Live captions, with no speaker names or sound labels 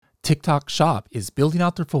TikTok Shop is building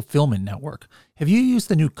out their fulfillment network. Have you used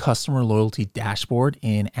the new customer loyalty dashboard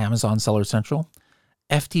in Amazon Seller Central?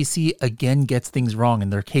 FTC again gets things wrong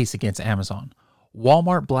in their case against Amazon.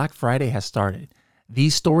 Walmart Black Friday has started.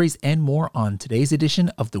 These stories and more on today's edition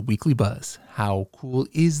of the Weekly Buzz. How cool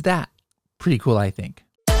is that? Pretty cool, I think.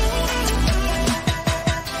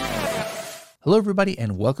 Hello, everybody,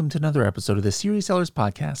 and welcome to another episode of the Serious Sellers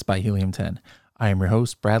Podcast by Helium 10. I am your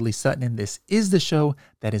host, Bradley Sutton, and this is the show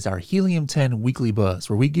that is our Helium 10 Weekly Buzz,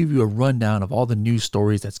 where we give you a rundown of all the news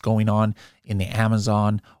stories that's going on in the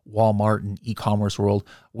Amazon, Walmart, and e-commerce world.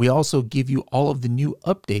 We also give you all of the new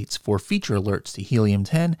updates for feature alerts to Helium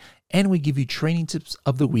 10, and we give you training tips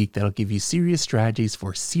of the week that'll give you serious strategies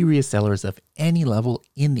for serious sellers of any level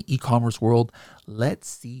in the e-commerce world. Let's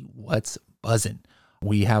see what's buzzing.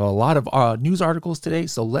 We have a lot of news articles today,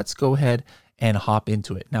 so let's go ahead and hop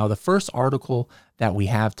into it. Now, the first article that we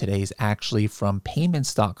have today is actually from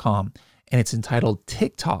payments.com, and it's entitled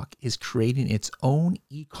TikTok is creating its own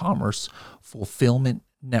e-commerce fulfillment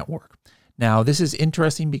network. Now, this is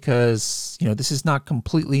interesting because, this is not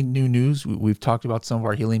completely new news. We've talked about some of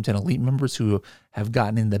our Helium 10 Elite members who have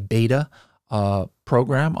gotten in the beta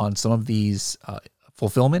program on some of these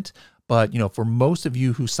fulfillment. But, for most of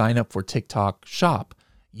you who sign up for TikTok Shop,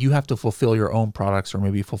 you have to fulfill your own products or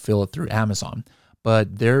maybe fulfill it through Amazon.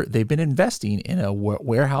 But they've been investing in a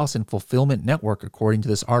warehouse and fulfillment network, according to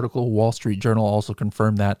this article. Wall Street Journal also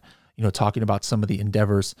confirmed that, talking about some of the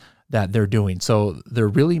endeavors that they're doing. So they're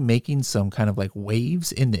really making some kind of like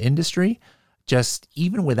waves in the industry, just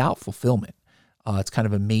even without fulfillment. It's kind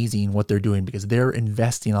of amazing what they're doing because they're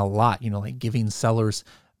investing a lot, like giving sellers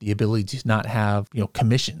the ability to not have,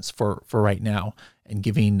 commissions for right now and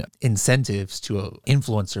giving incentives to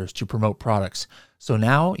influencers to promote products. So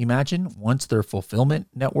now imagine once their fulfillment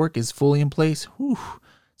network is fully in place,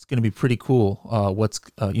 it's going to be pretty cool what's,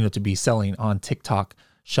 to be selling on TikTok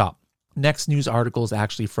Shop. Next news article is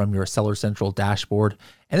actually from your Seller Central dashboard.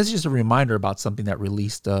 And this is just a reminder about something that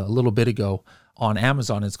released a little bit ago on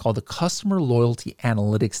Amazon. It's called the Customer Loyalty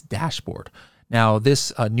Analytics Dashboard. Now,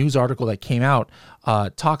 this news article that came out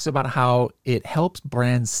talks about how it helps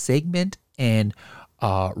brands segment and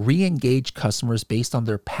re-engage customers based on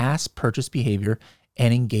their past purchase behavior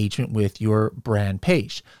and engagement with your brand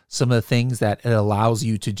page. Some of the things that it allows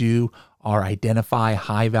you to do are identify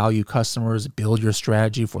high-value customers, build your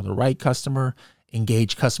strategy for the right customer,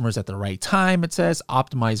 engage customers at the right time, it says,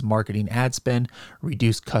 optimize marketing ad spend,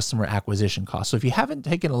 reduce customer acquisition costs. So if you haven't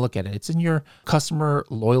taken a look at it, it's in your customer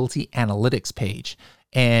loyalty analytics page.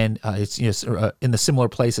 And it's in the similar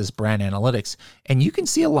place as brand analytics. And you can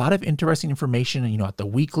see a lot of interesting information, at the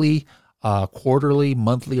weekly, quarterly,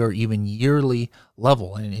 monthly, or even yearly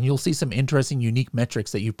level. And you'll see some interesting, unique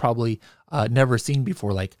metrics that you've probably never seen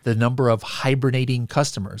before, like the number of hibernating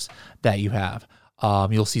customers that you have.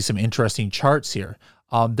 You'll see some interesting charts here.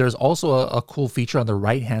 There's also a cool feature on the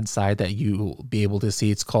right-hand side that you'll be able to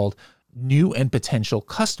see. It's called new and potential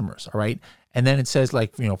customers, all right? And then it says,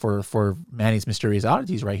 for Manny's Mysterious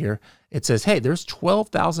Oddities right here, it says, hey, there's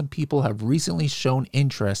 12,000 people have recently shown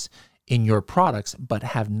interest in your products, but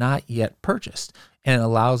have not yet purchased. And it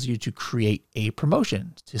allows you to create a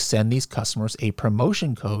promotion, to send these customers a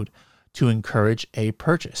promotion code to encourage a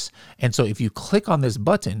purchase. And so if you click on this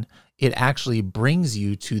button, it actually brings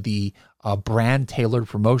you to the brand tailored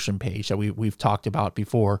promotion page that we've talked about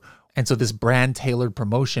before. And so this brand tailored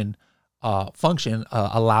promotion function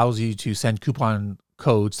allows you to send coupon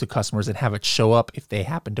codes to customers and have it show up if they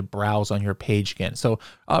happen to browse on your page again. So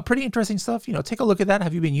pretty interesting stuff. Take a look at that.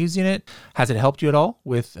 Have you been using it? Has it helped you at all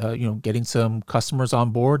with, getting some customers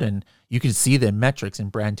on board? And you can see the metrics in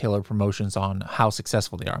brand tailored promotions on how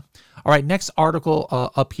successful they are. All right, next article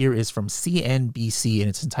up here is from CNBC, and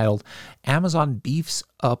it's entitled Amazon Beefs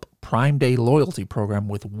Up Prime Day Loyalty Program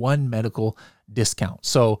with One Medical Discount.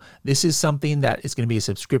 So this is something that is going to be a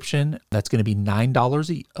subscription that's going to be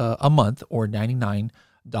 $9 a month or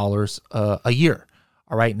 $99 a year.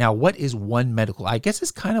 All right, now what is One Medical? I guess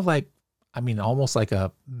it's kind of like, almost like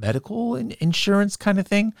a medical insurance kind of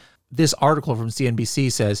thing. This article from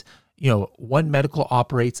CNBC says, One Medical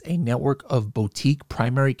operates a network of boutique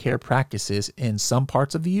primary care practices in some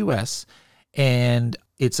parts of the U.S., and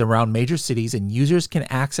it's around major cities, and users can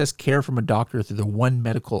access care from a doctor through the One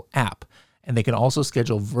Medical app. And they can also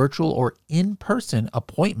schedule virtual or in-person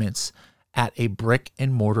appointments at a brick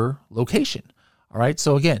and mortar location. All right.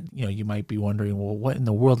 So again, you might be wondering, well, what in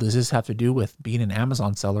the world does this have to do with being an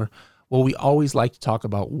Amazon seller? Well, we always like to talk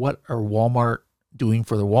about what are Walmart doing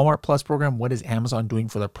for the Walmart Plus program? What is Amazon doing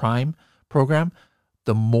for the Prime program?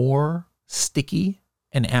 The more sticky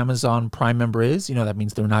an Amazon Prime member is, that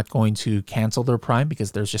means they're not going to cancel their Prime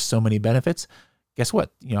because there's just so many benefits. Guess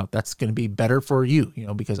what? That's going to be better for you,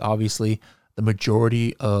 because obviously the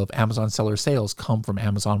majority of Amazon seller sales come from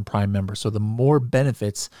Amazon Prime members. So the more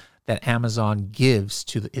benefits that Amazon gives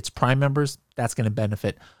to its Prime members, that's going to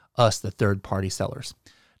benefit us, the third-party sellers.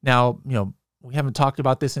 Now, we haven't talked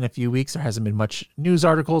about this in a few weeks. There hasn't been much news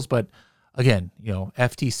articles, but again,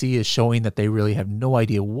 FTC is showing that they really have no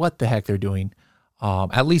idea what the heck they're doing.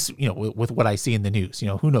 At least, with what I see in the news,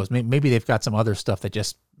 who knows? Maybe they've got some other stuff that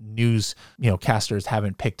just news, casters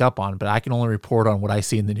haven't picked up on, but I can only report on what I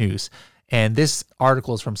see in the news. And this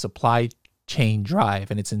article is from Supply Chain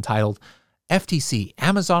Drive, and it's entitled, FTC,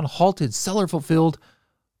 Amazon halted seller-fulfilled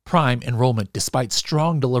Prime enrollment despite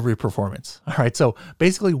strong delivery performance. All right, so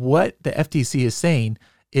basically what the FTC is saying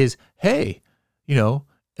is, hey,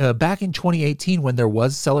 back in 2018 when there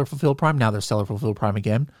was seller-fulfilled Prime, now there's seller-fulfilled Prime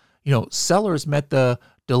again, sellers met the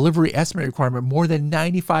delivery estimate requirement more than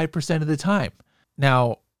 95% of the time.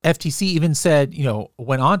 Now, FTC even said,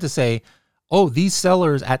 went on to say, oh, these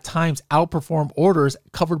sellers at times outperform orders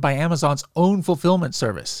covered by Amazon's own fulfillment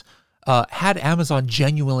service. Had Amazon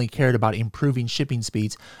genuinely cared about improving shipping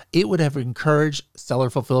speeds, it would have encouraged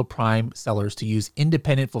seller-fulfilled Prime sellers to use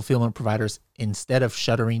independent fulfillment providers instead of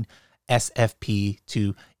shuttering SFP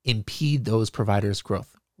to impede those providers'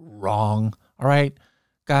 growth. Wrong. All right,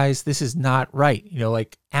 guys, this is not right.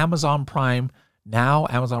 Like Amazon Prime now,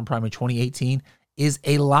 Amazon Prime in 2018 is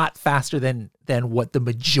a lot faster than what the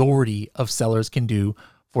majority of sellers can do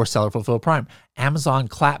for seller-fulfilled Prime. Amazon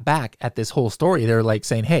clapped back at this whole story. They're like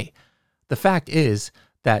saying, hey, the fact is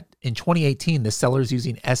that in 2018, the sellers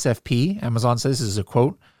using SFP, Amazon says, this is a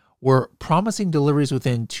quote, were promising deliveries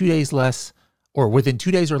within 2 days or less than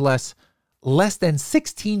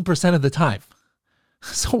 16% of the time.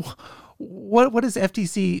 So what is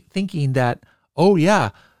FTC thinking that, oh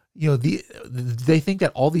yeah, they think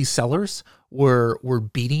that all these sellers were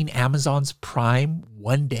beating Amazon's Prime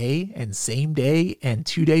 1 day and same day and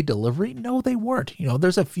 2 day delivery? No, they weren't.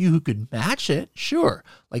 There's a few who could match it, sure,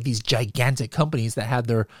 like these gigantic companies that had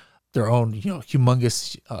their own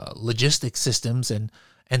humongous logistics systems and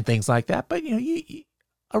things like that. But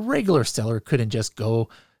a regular seller couldn't just go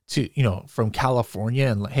to from California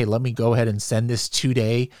and, hey, let me go ahead and send this 2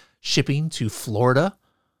 day shipping to Florida,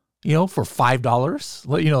 for $5,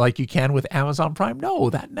 like you can with Amazon Prime.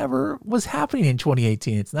 No, that never was happening in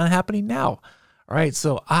 2018. It's not happening now. All right.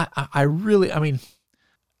 So I really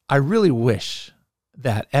wish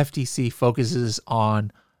that FTC focuses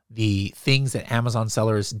on the things that Amazon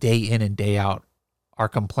sellers day in and day out are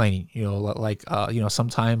complaining,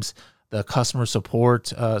 sometimes the customer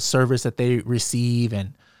support service that they receive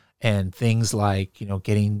and things like,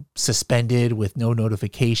 getting suspended with no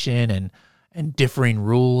notification and differing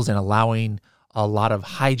rules and allowing a lot of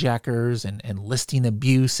hijackers and listing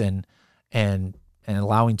abuse and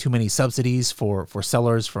allowing too many subsidies for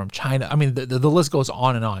sellers from China. I mean, the list goes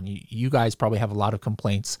on and on. You guys probably have a lot of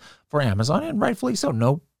complaints for Amazon, and rightfully so.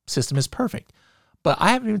 No system is perfect. But I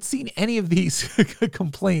haven't even seen any of these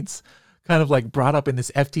complaints kind of like brought up in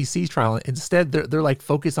this FTC trial. Instead, they're like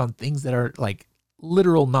focused on things that are like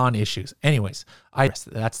literal non-issues. Anyways,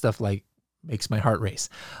 that stuff like makes my heart race.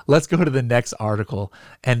 Let's go to the next article.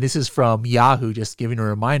 And this is from Yahoo, just giving a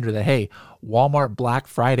reminder that, hey, Walmart Black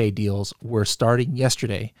Friday deals were starting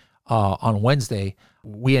yesterday on Wednesday.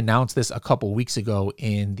 We announced this a couple weeks ago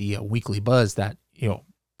in the Weekly Buzz that,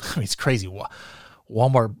 it's crazy.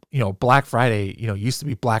 Walmart, Black Friday, used to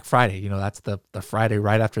be Black Friday. That's the Friday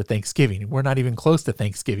right after Thanksgiving. We're not even close to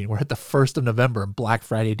Thanksgiving. We're at the 1st of November and Black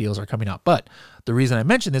Friday deals are coming out. But the reason I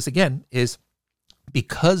mention this again is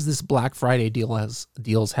because this Black Friday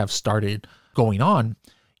deals have started going on,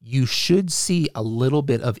 you should see a little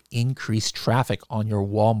bit of increased traffic on your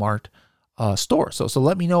Walmart store. So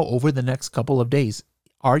let me know over the next couple of days,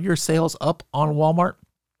 are your sales up on Walmart?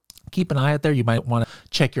 Keep an eye out there. You might want to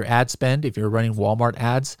check your ad spend if you're running Walmart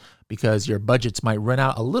ads, because your budgets might run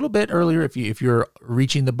out a little bit earlier if you're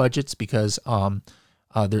reaching the budgets, because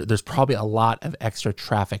there's probably a lot of extra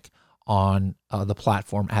traffic on the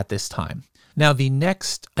platform at this time. Now, the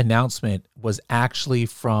next announcement was actually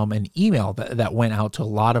from an email that went out to a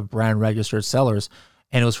lot of brand registered sellers,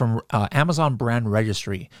 and it was from Amazon Brand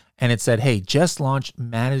Registry. And it said, hey, just launched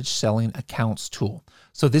Managed Selling Accounts tool.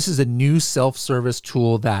 So this is a new self-service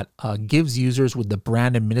tool that gives users with the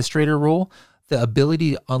brand administrator role the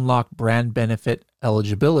ability to unlock brand benefit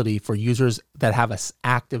eligibility for users that have an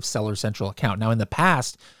active Seller Central account. Now, in the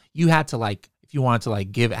past, you had to if you wanted to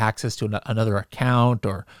give access to another account,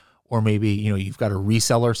 or maybe, you've got a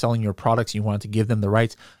reseller selling your products, you wanted to give them the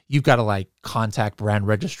rights, you've got to contact brand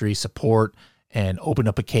registry support and open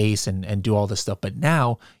up a case and do all this stuff. But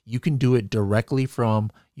now you can do it directly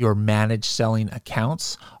from your managed selling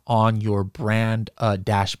accounts on your brand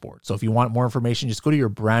dashboard. So if you want more information, just go to your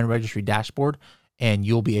brand registry dashboard and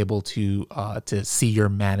you'll be able to see your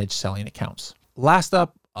managed selling accounts. Last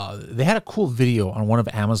up, they had a cool video on one of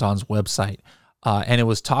Amazon's website, and it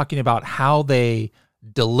was talking about how they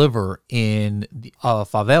deliver in the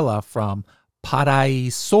favela from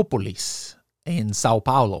Paraisópolis in Sao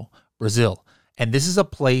Paulo, Brazil. And this is a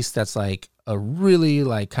place that's like a really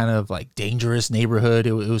like kind of like dangerous neighborhood.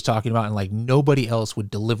 It was talking about, and like nobody else would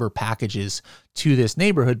deliver packages to this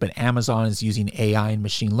neighborhood, but Amazon is using AI and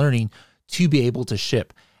machine learning to be able to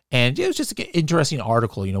ship. And it was just an interesting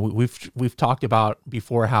article. You know, we've talked about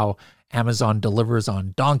before how Amazon delivers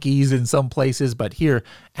on donkeys in some places, but here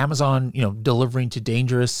Amazon, you know, delivering to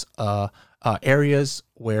dangerous areas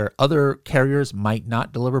where other carriers might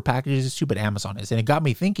not deliver packages to, but Amazon is. And it got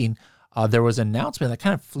me thinking. There was an announcement that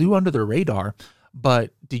kind of flew under the radar,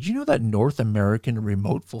 but did you know that North American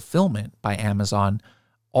remote fulfillment by Amazon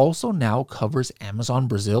also now covers Amazon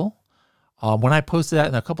Brazil? When I posted that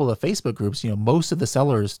in a couple of Facebook groups, you know, most of the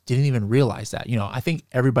sellers didn't even realize that. You know, I think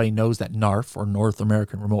everybody knows that NARF, or North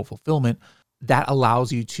American Remote Fulfillment, that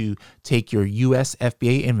allows you to take your US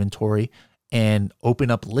FBA inventory and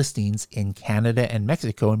open up listings in Canada and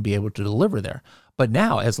Mexico and be able to deliver there. But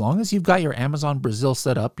now, as long as you've got your Amazon Brazil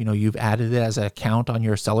set up, you know, you've added it as an account on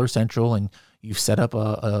your Seller Central and you've set up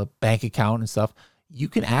a bank account and stuff, you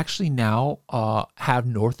can actually now have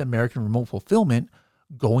North American remote fulfillment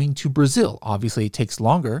going to Brazil. Obviously, it takes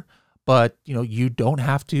longer, but, you know, you don't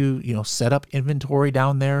have to, you know, set up inventory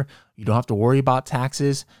down there. You don't have to worry about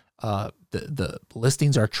taxes. The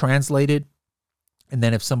listings are translated. And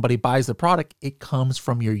then if somebody buys the product, it comes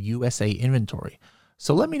from your USA inventory.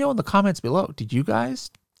 So let me know in the comments below. Did you guys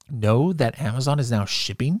know that Amazon is now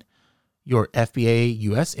shipping your FBA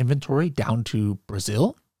US inventory down to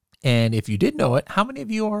Brazil? And if you did know it, how many of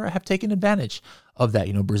you have taken advantage of that?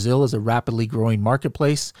 You know, Brazil is a rapidly growing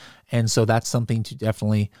marketplace. And so that's something to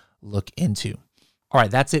definitely look into. All right,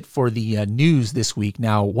 that's it for the news this week.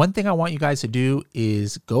 Now, one thing I want you guys to do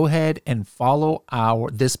is go ahead and follow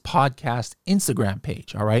this podcast Instagram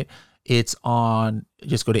page. All right, it's on.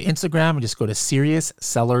 Just go to Instagram and just go to Serious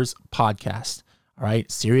Sellers Podcast. All right,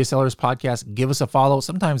 Serious Sellers Podcast. Give us a follow.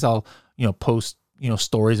 Sometimes I'll post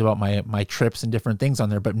stories about my trips and different things on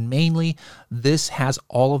there, but mainly this has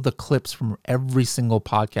all of the clips from every single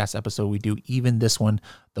podcast episode we do, even this one,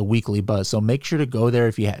 the Weekly Buzz. So make sure to go there.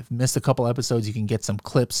 If you have missed a couple episodes, you can get some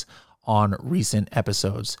clips on recent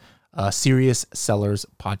episodes. Serious Sellers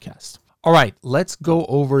Podcast. All right, let's go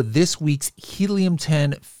over this week's Helium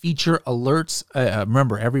 10 feature alerts.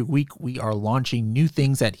 Remember, every week we are launching new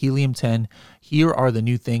things at Helium 10. Here are the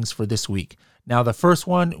new things for this week. Now, the first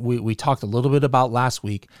one we talked a little bit about last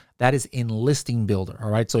week, that is in Listing Builder.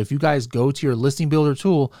 All right. So if you guys go to your Listing Builder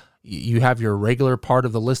tool, you have your regular part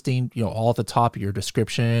of the listing, all at the top, your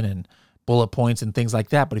description and bullet points and things like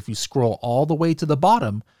that. But if you scroll all the way to the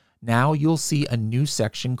bottom, now you'll see a new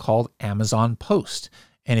section called Amazon Post.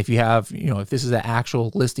 And if you have, if this is an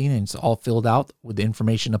actual listing and it's all filled out with the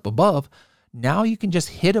information up above, now you can just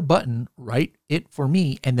hit a button, write it for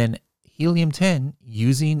me, and then Helium 10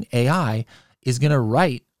 using AI is going to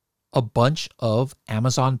write a bunch of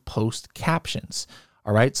Amazon Post captions.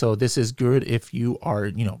 All right. So this is good if you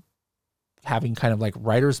are, having kind of like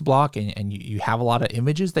writer's block and you have a lot of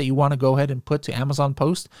images that you want to go ahead and put to Amazon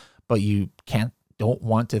Post, but you don't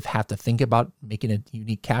want to have to think about making a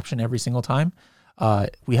unique caption every single time.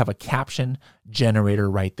 We have a caption generator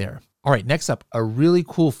right there. All right. Next up, a really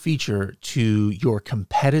cool feature to your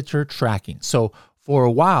competitor tracking. So for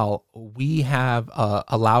a while, we have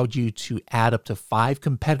allowed you to add up to 5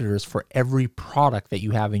 competitors for every product that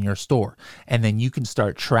you have in your store. And then you can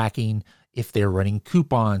start tracking if they're running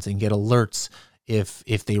coupons and get alerts, if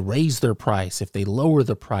they raise their price, if they lower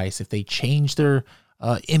the price, if they change their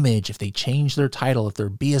image, if they change their title, if their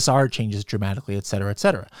BSR changes dramatically, et cetera, et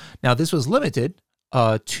cetera. Now, this was limited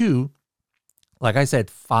to, like I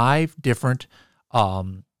said, 5 different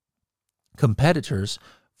competitors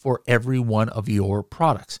for every one of your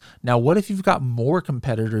products. Now, what if you've got more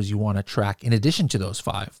competitors you want to track in addition to those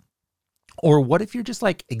 5? Or what if you're just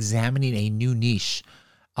like examining a new niche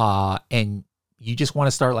and you just want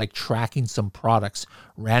to start like tracking some products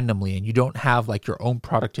randomly and you don't have like your own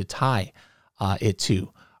product to tie it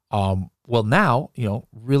to? Well, now,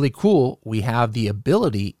 really cool. We have the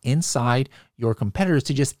ability inside your competitors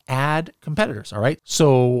to just add competitors. All right.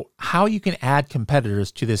 So how you can add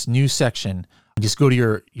competitors to this new section, just go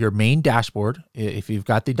to your main dashboard if you've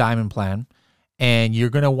got the diamond plan, and you're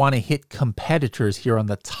going to want to hit competitors here on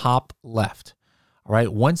the top left. All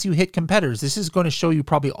right. Once you hit competitors, this is going to show you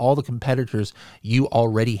probably all the competitors you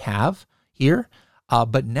already have here.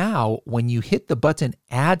 But now when you hit the button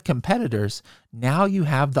add competitors, now you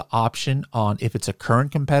have the option on if it's a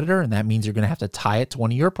current competitor, and that means you're going to have to tie it to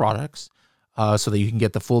one of your products so that you can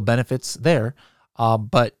get the full benefits there.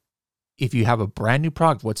 But if you have a brand new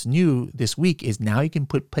product, what's new this week is now you can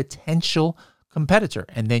put potential competitor,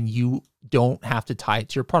 and then you don't have to tie it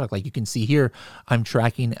to your product. Like you can see here, I'm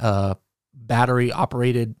tracking a battery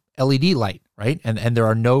operated LED light, right? And there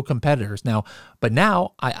are no competitors now, but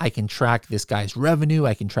now I can track this guy's revenue.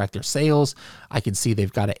 I can track their sales. I can see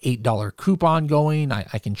they've got an $8 coupon going. I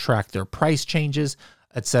can track their price changes,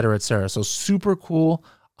 et cetera, et cetera. So super cool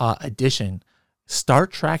addition.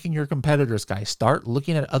 Start tracking your competitors, guys. Start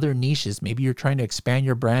looking at other niches. Maybe you're trying to expand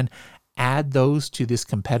your brand. Add those to this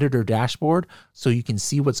competitor dashboard so you can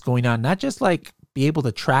see what's going on. Not just like be able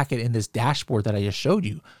to track it in this dashboard that I just showed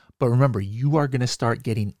you, but remember, you are going to start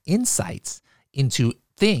getting insights into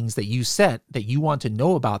things that you set that you want to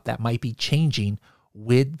know about that might be changing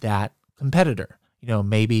with that competitor. You know,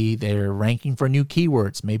 maybe they're ranking for new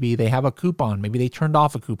keywords. Maybe they have a coupon. Maybe they turned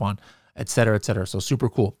off a coupon, et cetera, et cetera. So super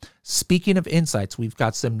cool. Speaking of insights, we've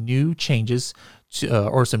got some new changes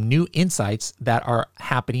or some new insights that are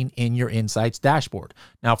happening in your insights dashboard.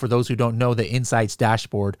 Now, for those who don't know, the insights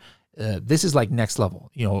dashboard, this is like next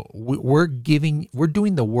level. You know, we're doing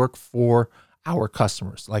the work for our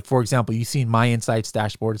customers. Like, for example, you see in my insights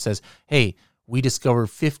dashboard, it says, hey, we discovered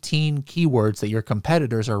 15 keywords that your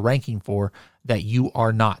competitors are ranking for that you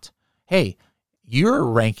are not. Hey, you're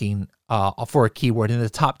ranking for a keyword in the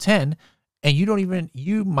top 10, and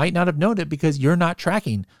you might not have known it because you're not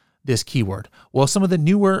tracking this keyword. Well, some of the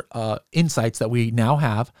newer insights that we now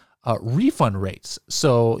have, refund rates.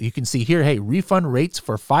 So you can see here, hey, refund rates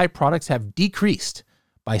for 5 products have decreased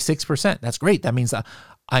by 6%. That's great. That means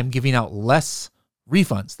I'm giving out less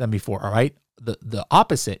refunds than before. All right. The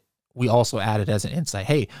opposite, we also added as an insight.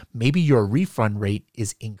 Hey, maybe your refund rate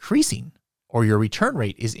is increasing or your return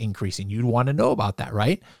rate is increasing. You'd want to know about that,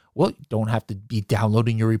 right? Well, you don't have to be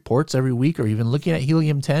downloading your reports every week or even looking at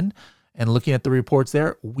Helium 10 and looking at the reports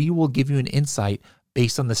there. We will give you an insight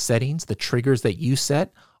based on the settings, the triggers that you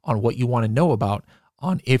set on what you want to know about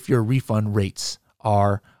on if your refund rates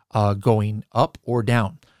are going up or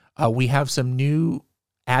down. We have some new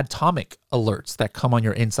Atomic alerts that come on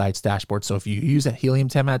your insights dashboard. So if you use a Helium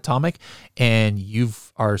 10 Atomic and you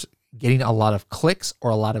are getting a lot of clicks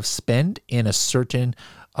or a lot of spend in a certain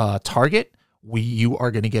target, you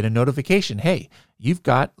are going to get a notification. Hey,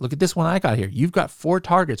 look at this one I got here. You've got 4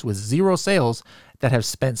 targets with 0 sales that have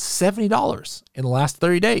spent $70 in the last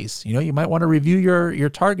 30 days. You know, you might want to review your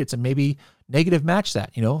targets and maybe negative match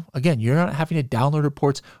that. You know, again, you're not having to download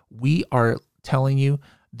reports. We are telling you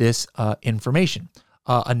this information.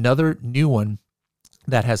 Another new one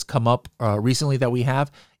that has come up recently that we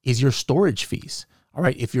have is your storage fees. All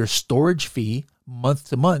right. If your storage fee month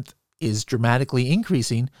to month is dramatically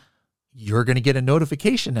increasing, you're going to get a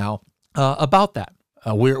notification now about that.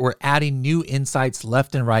 We're adding new insights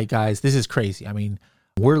left and right, guys. This is crazy. I mean,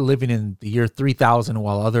 we're living in the year 3000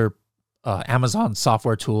 while other Amazon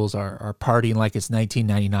software tools are partying like it's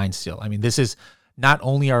 1999 still. I mean, this is not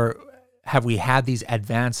only have we had these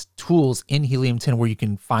advanced tools in Helium 10 where you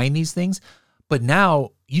can find these things, but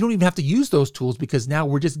now you don't even have to use those tools because now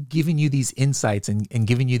we're just giving you these insights and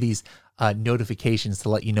giving you these notifications to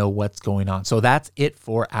let you know what's going on. So that's it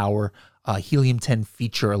for our Helium 10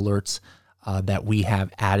 feature alerts that we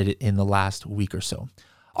have added in the last week or so.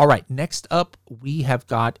 All right, next up, we have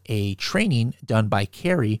got a training done by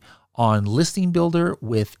Carrie on Listing Builder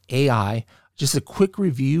with AI. Just a quick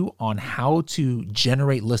review on how to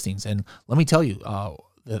generate listings. And let me tell you,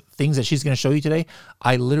 the things that she's going to show you today,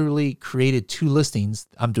 I literally created 2 listings.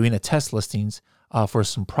 I'm doing a test listings for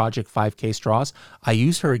some Project 5K straws. I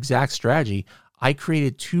used her exact strategy. I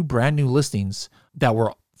created 2 brand new listings that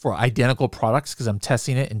were for identical products because I'm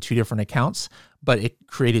testing it in 2 different accounts, but it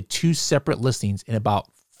created 2 separate listings in about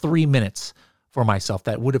 3 minutes for myself.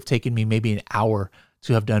 That would have taken me maybe an hour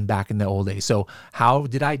to have done back in the old days. So how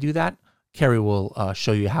did I do that? Carrie will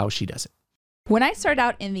show you how she does it. When I started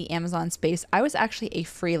out in the Amazon space, I was actually a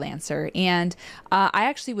freelancer, and I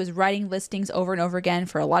actually was writing listings over and over again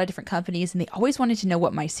for a lot of different companies, and they always wanted to know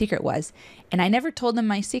what my secret was. And I never told them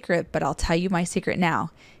my secret, but I'll tell you my secret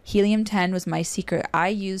now. Helium 10 was my secret. I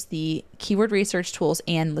used the keyword research tools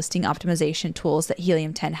and listing optimization tools that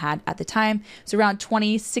Helium 10 had at the time. It's around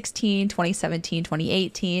 2016, 2017,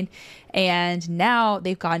 2018. And now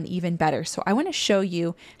they've gotten even better. So I want to show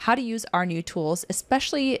you how to use our new tools,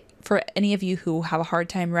 especially for any of you who have a hard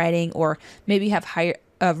time writing or maybe have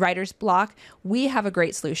writer's block, we have a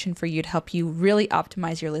great solution for you to help you really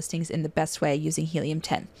optimize your listings in the best way using Helium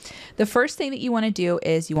 10. The first thing that you want to do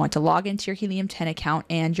is you want to log into your Helium 10 account,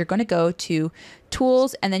 and you're going to go to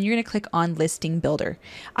Tools, and then you're going to click on Listing Builder.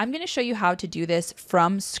 I'm going to show you how to do this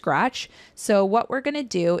from scratch. So what we're going to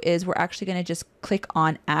do is we're actually going to just click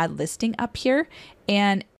on Add Listing up here,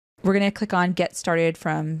 and we're going to click on Get Started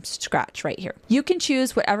from Scratch right here. You can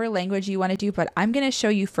choose whatever language you want to do, but I'm going to show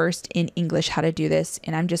you first in English how to do this,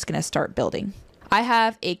 and I'm just going to start building. I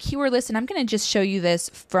have a keyword list, and I'm going to just show you this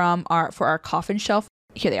for our coffin shelf.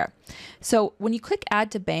 Here they are. So when you click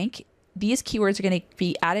Add to Bank, these keywords are going to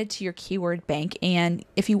be added to your keyword bank. And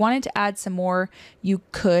if you wanted to add some more, you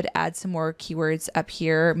could add some more keywords up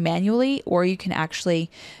here manually, or you can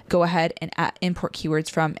actually go ahead and import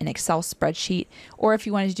keywords from an Excel spreadsheet. Or if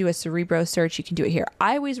you wanted to do a Cerebro search, you can do it here.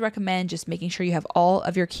 I always recommend just making sure you have all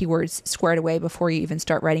of your keywords squared away before you even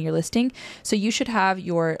start writing your listing. So you should have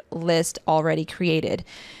your list already created.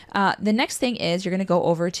 The next thing is you're going to go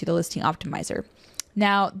over to the Listing Optimizer.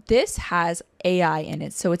 Now, this has AI in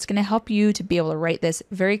it, so it's going to help you to be able to write this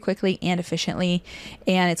very quickly and efficiently,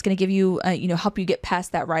 and it's going to give you, help you get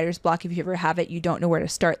past that writer's block. If you ever have it, you don't know where to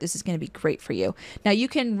start, this is going to be great for you. Now, you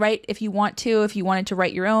can write if you wanted to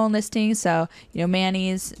write your own listing. So,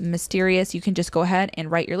 Manny's Mysterious, you can just go ahead and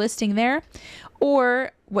write your listing there.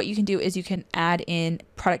 Or what you can do is you can add in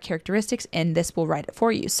product characteristics, and this will write it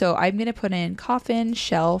for you. So I'm going to put in coffin,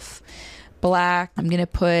 shelf, black. I'm going to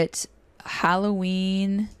put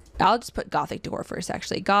Halloween. I'll just put Gothic decor first,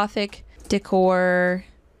 actually. Gothic decor,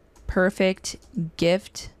 perfect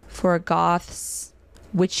gift for goths,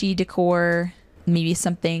 witchy decor, maybe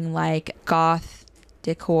something like goth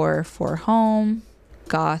decor for home,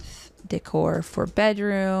 goth decor for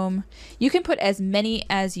bedroom. You can put as many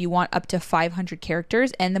as you want, up to 500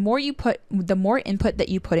 characters, and the more input that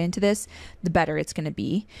you put into this, the better it's going to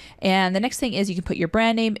be. And the next thing is you can put your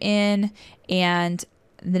brand name in, and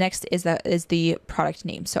the next is the product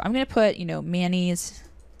name. So I'm going to put, Manny's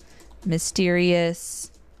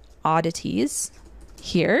Mysterious Oddities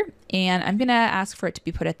here, and I'm going to ask for it to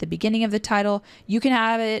be put at the beginning of the title. You can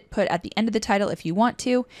have it put at the end of the title if you want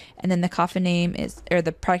to, and then the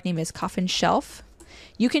product name is Coffin Shelf.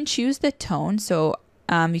 You can choose the tone, so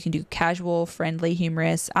you can do casual, friendly,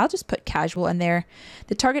 humorous. I'll just put casual in there.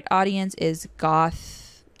 The target audience is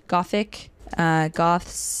gothic,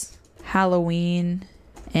 goths, Halloween,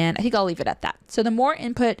 and I think I'll leave it at that. So the more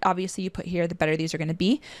input, obviously, you put here, the better these are going to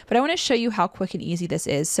be. But I want to show you how quick and easy this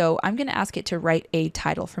is. So I'm going to ask it to write a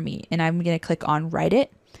title for me, and I'm going to click on Write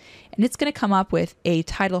It. And it's going to come up with a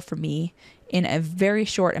title for me in a very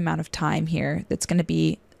short amount of time here that's going to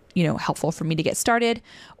be, helpful for me to get started,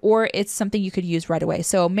 or it's something you could use right away.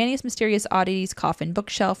 So Manny's Mysterious Oddities, coffin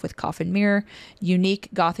bookshelf with coffin mirror, unique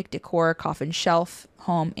Gothic decor, coffin shelf,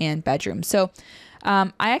 home, and bedroom. So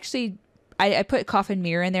I put coffin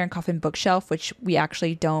mirror in there and coffin bookshelf, which we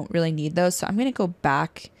actually don't really need those. So I'm going to go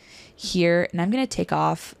back here, and I'm going to take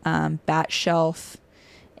off bat shelf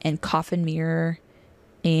and coffin mirror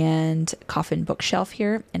and coffin bookshelf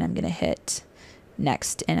here. And I'm going to hit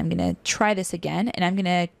next, and I'm going to try this again, and I'm going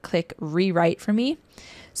to click rewrite for me.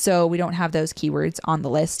 So we don't have those keywords on the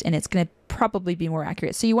list, and it's going to probably be more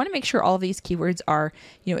accurate. So you want to make sure all of these keywords are,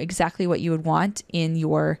 exactly what you would want in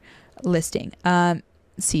your listing.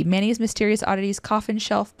 See, Manny's Mysterious Oddities, coffin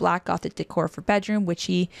shelf, black Gothic decor for bedroom,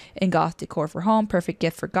 witchy and goth decor for home, perfect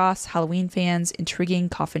gift for goths, Halloween fans, intriguing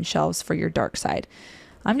coffin shelves for your dark side.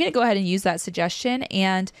 I'm going to go ahead and use that suggestion,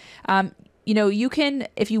 and you can,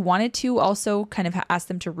 if you wanted to, also kind of ask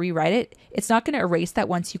them to rewrite it. It's not going to erase that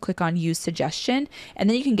once you click on use suggestion, and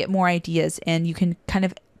then you can get more ideas, and you can kind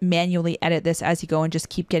of manually edit this as you go and just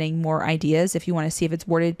keep getting more ideas. If you want to see if it's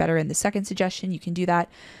worded better in the second suggestion, you can do that,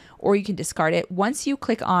 or you can discard it. Once you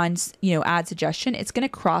click on, add suggestion, it's going to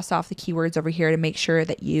cross off the keywords over here to make sure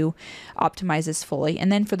that you optimize this fully.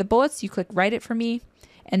 And then for the bullets, you click write it for me.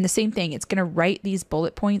 And the same thing, it's going to write these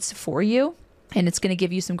bullet points for you, and it's going to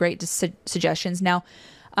give you some great suggestions. Now,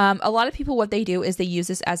 a lot of people, what they do is they use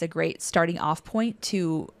this as a great starting off point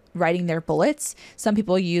to writing their bullets. Some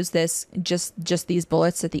people use this, just these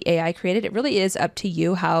bullets that the AI created. It really is up to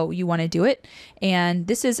you how you want to do it. And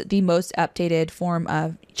this is the most updated form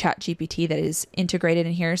of ChatGPT that is integrated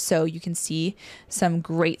in here. So you can see some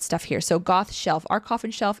great stuff here. So Goth Shelf. Our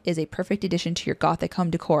coffin shelf is a perfect addition to your Gothic home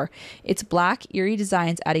decor. Its black, eerie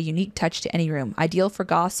designs add a unique touch to any room. Ideal for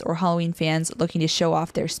goths or Halloween fans looking to show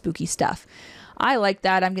off their spooky stuff. I like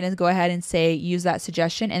that. I'm going to go ahead and say use that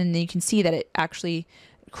suggestion. And then you can see that it actually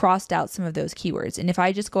crossed out some of those keywords. And if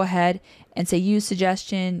I just go ahead and say use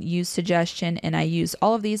suggestion, and I use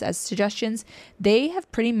all of these as suggestions, they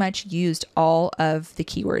have pretty much used all of the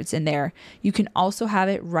keywords in there. You can also have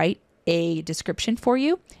it write a description for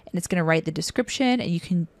you, and it's going to write the description, and you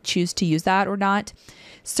can choose to use that or not.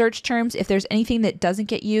 Search terms, if there's anything that doesn't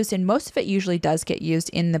get used, and most of it usually does get used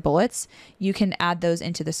in the bullets, you can add those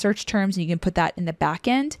into the search terms, and you can put that in the back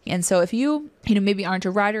end. And so if you maybe aren't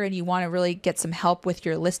a writer and you want to really get some help with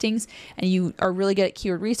your listings and you are really good at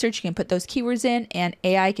keyword research, you can put those keywords in and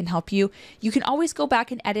AI can help you. You can always go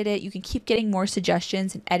back and edit it. You can keep getting more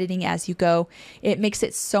suggestions and editing as you go. It makes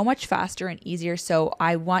it so much faster and easier. So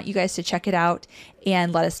I want you guys to check it out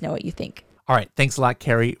and let us know what you think. All right. Thanks a lot,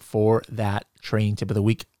 Carrie, for that training tip of the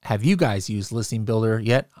week. Have you guys used Listing Builder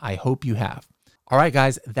yet? I hope you have. All right,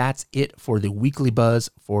 guys, that's it for the Weekly Buzz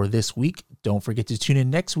for this week. Don't forget to tune in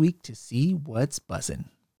next week to see what's buzzing.